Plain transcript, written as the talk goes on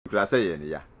Class A,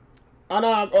 yeah.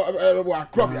 Ana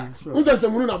crop ya. Unse se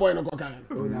munu na boy no kokan.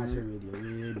 O na se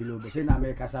radio below be say na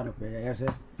me kasa no pe ya say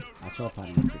a chop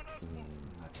fan.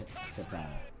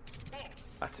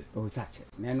 Ate. O sache.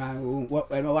 Na na wo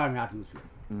wan hat no so.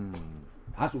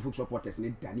 As of supporters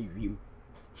need Danny Wim.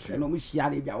 No mu shia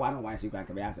na bia wan wan se kwan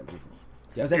ka be asem fo.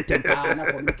 Je say tempa na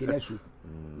communicate na su.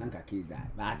 Na nka case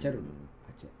that. Ba ache ro.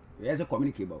 Ache. We say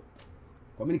communicate ba.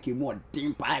 Communicate more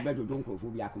dim pa be do don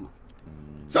krofo bia kuma.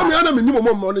 Some yana me nimo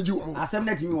mo na ji wo. Asem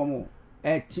na timi wo mo.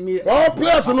 Timi oh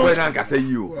players no. When I say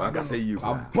you.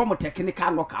 Bomb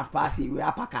technical knockout pass we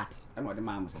uppercut. And what the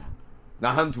man say.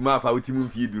 Na hantuma fa utimu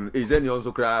fidu. Eh je ni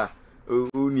onso kra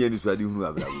oni ani so ade hunu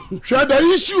abrawo. Share the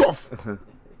issue of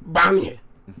Barnie.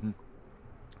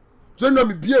 So no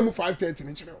me bia mu 5:30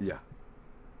 ni kire. Yeah.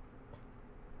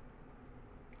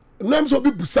 Nam so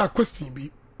bi busa question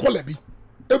bi, call bi.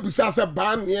 E busa say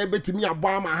Barnie betimi abo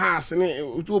ama house ni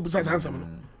o busa sansam no.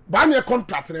 Barnie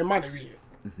contract na man we.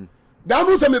 That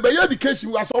means me be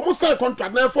education was almost sign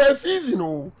contract na for a season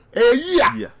o. A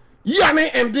year. Year na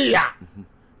end year.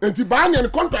 And the Barnie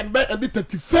contract be end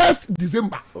 31st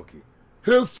December. Okay.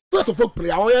 His House of Folk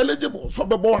player are eligible. So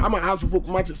be ball hammer House of Folk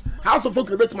matches. House of Folk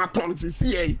rebate my turn is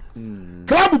CA.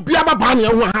 Club be aba Barnie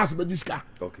who has be this guy.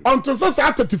 Okay. Until so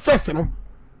 31st no.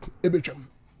 Ebetwam.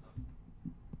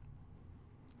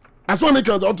 As one make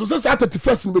until so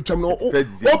 31st no betwam no.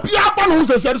 Obi aba no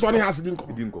say this one has din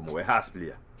come. Din come we has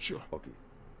player. Sure. Okay.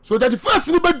 So that the first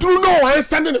ni be do no I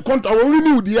stand in the contract we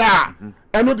renew there.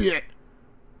 And no there.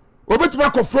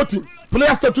 Obetima ko floating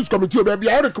player status committee obi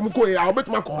I reckon ko e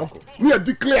obetima ko me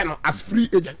declare no as free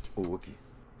agent. Oh okay.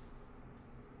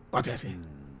 What I say?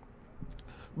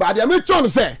 But they make sure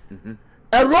say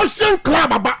a Russian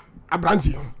club about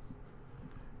Abranti.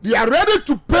 They are ready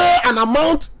to pay an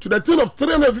amount to the tune of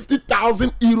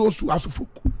 350,000 euros to Asufuk.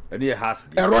 And he has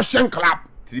a Russian club.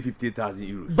 350,000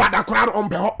 euros. But a crowd on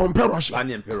Russia.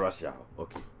 On Russia.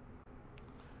 Okay.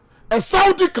 A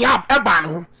Saudi club,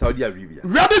 Saudi Arabia,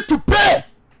 ready to pay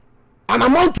an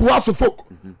amount to Asufuk.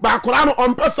 But a crowd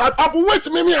on Side, of which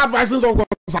many advices on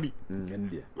Saudi.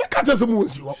 Make a just a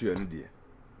move. Sure, dear.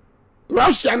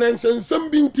 Russian and some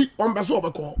binti on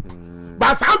Basobako.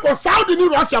 But Saudi in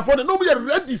Russia for the nobody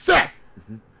ready, sir.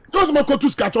 Those my to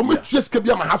scratch on which just can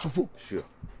be my house of folk. Sure.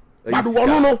 But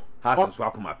one no,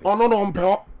 on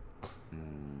Pell.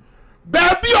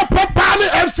 Baby, your papa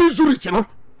FC Zurich, you know.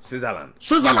 Switzerland,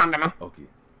 okay.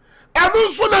 And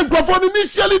also,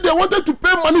 initially they wanted to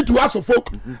pay money to us of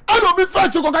folk. I don't be fair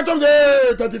to go catch them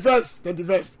the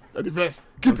 31st.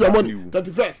 Keep your money.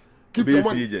 31st. Keep your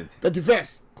money.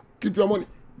 31st. Keep your money.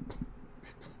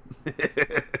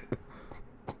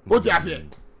 What you say?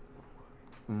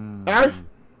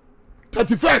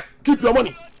 31st. Keep your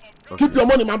money. Okay. Keep your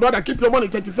money, my brother. Keep your money.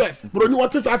 31st. Bro, you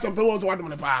want to ask some people what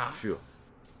money? Sure.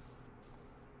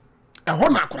 A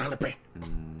honor Koran pay.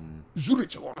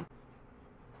 Zurich one.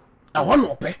 A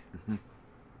honor pay.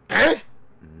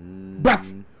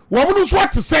 But woman is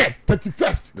what to say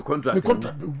 31st. The contract.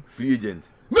 Free agent.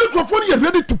 Microphone you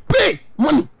ready to pay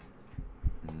money.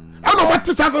 I know what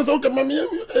this has okay, mommy,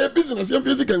 a business, if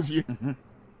you can see.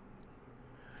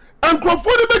 And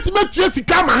Crawford make you see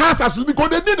come house as because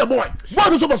they need a boy.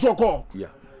 Boy is over so call. Yeah.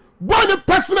 Boy, the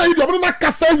person you don't know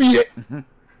Cassavi.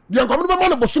 The uncommon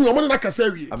man of Bosun, your money like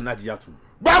Cassavi. I'm not yet.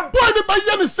 But boy, the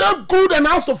buyer is self good and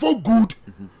also for good.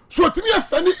 So to me, I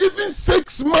stand even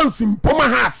 6 months in Poma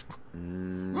house.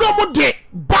 No more day.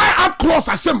 Buy out close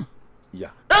Hashem.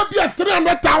 Yeah. Be at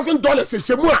 $300,000 a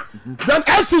shemua. Then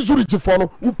FC Zurich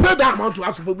follow. We pay that amount to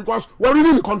Asufuk because we're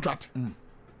renewing the contract.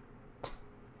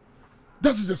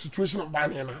 That is the situation of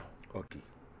Barnie now. Okay.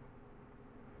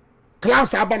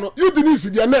 Clubs are banned. You didn't see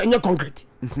the end in your concrete.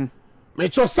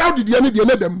 Make sure Saudi the end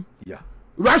them. Yeah.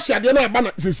 Russia the end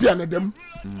banned. See them.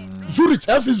 Zurich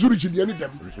FC Zurich the end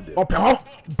them.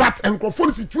 But and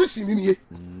control situation in here.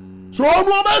 So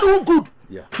no man who good.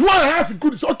 Yeah. One has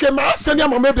good. It's okay. My send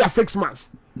them maybe 6 months.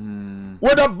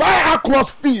 With a buyout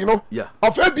clause fee, you know. Yeah.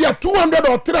 Of maybe $200,000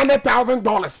 or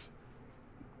 $300,000.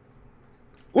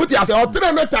 What you say? Or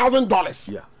 $300,000.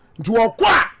 Yeah. To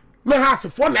acquire no house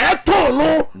for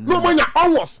no money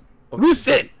almost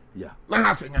resale. Yeah. No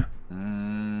house in ya.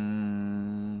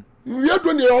 We are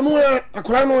doing the only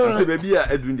acquire no. Say baby,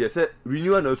 I doing the say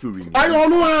renew and also renew. I don't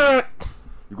know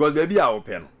because baby I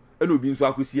open. And we so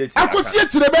I could see it. I could see it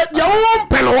to the bed. Your own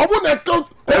pen. I won't account.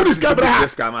 All this camera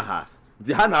has.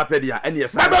 The hand up there and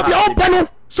yes. Baby open.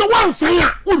 So one say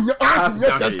you ask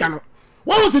yes can.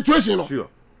 What was the situation? Sure.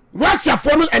 Russia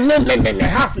phone and then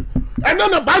house it. And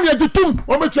then the banner to tomb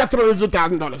or make you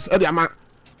 $350,000. The amount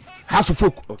house of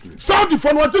folk. Saudi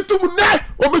phone what to tomb now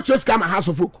or make you scam a house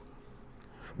of folk.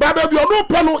 ba baby ono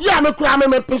pe no ya me kura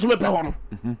me peso me pe ho no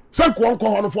say ko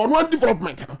ho no for no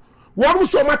development no one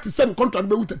so much to send contract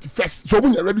be with 31st so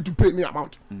when you're ready to pay me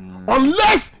amount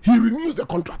unless he renews the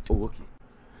contract. Oh, okay.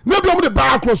 Maybe I'm the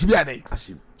bar close be there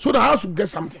so the house will get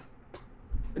something.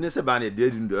 And it's a banner they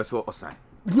didn't do so or sign.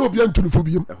 No be into the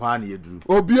phobium.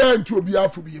 Obia into obia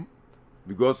phobium.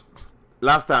 Because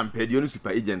last time Pedion super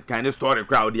agent kind of story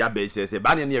crowd the abbey says a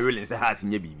banner near really has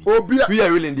in your baby. Obia we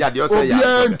are really in the other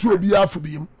obia into obia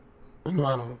phobium.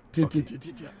 No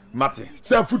Mate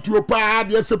say futuo pa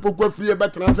de sepokwa free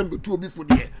better answer be to obi for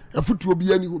there a futuo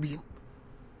bi ani obi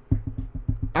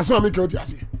asma make what you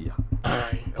say yeah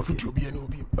a futuo bi ani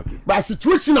obi but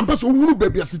situation am person hunu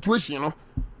baby situation no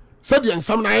say the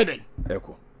ensam na yede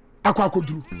eko akwa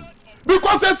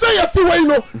because they say yet way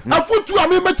no a futuo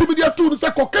am metimi de to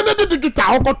say ko Kennedy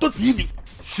digital ko to TV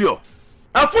sure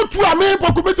a futuo am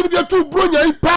ko metimi de to bronya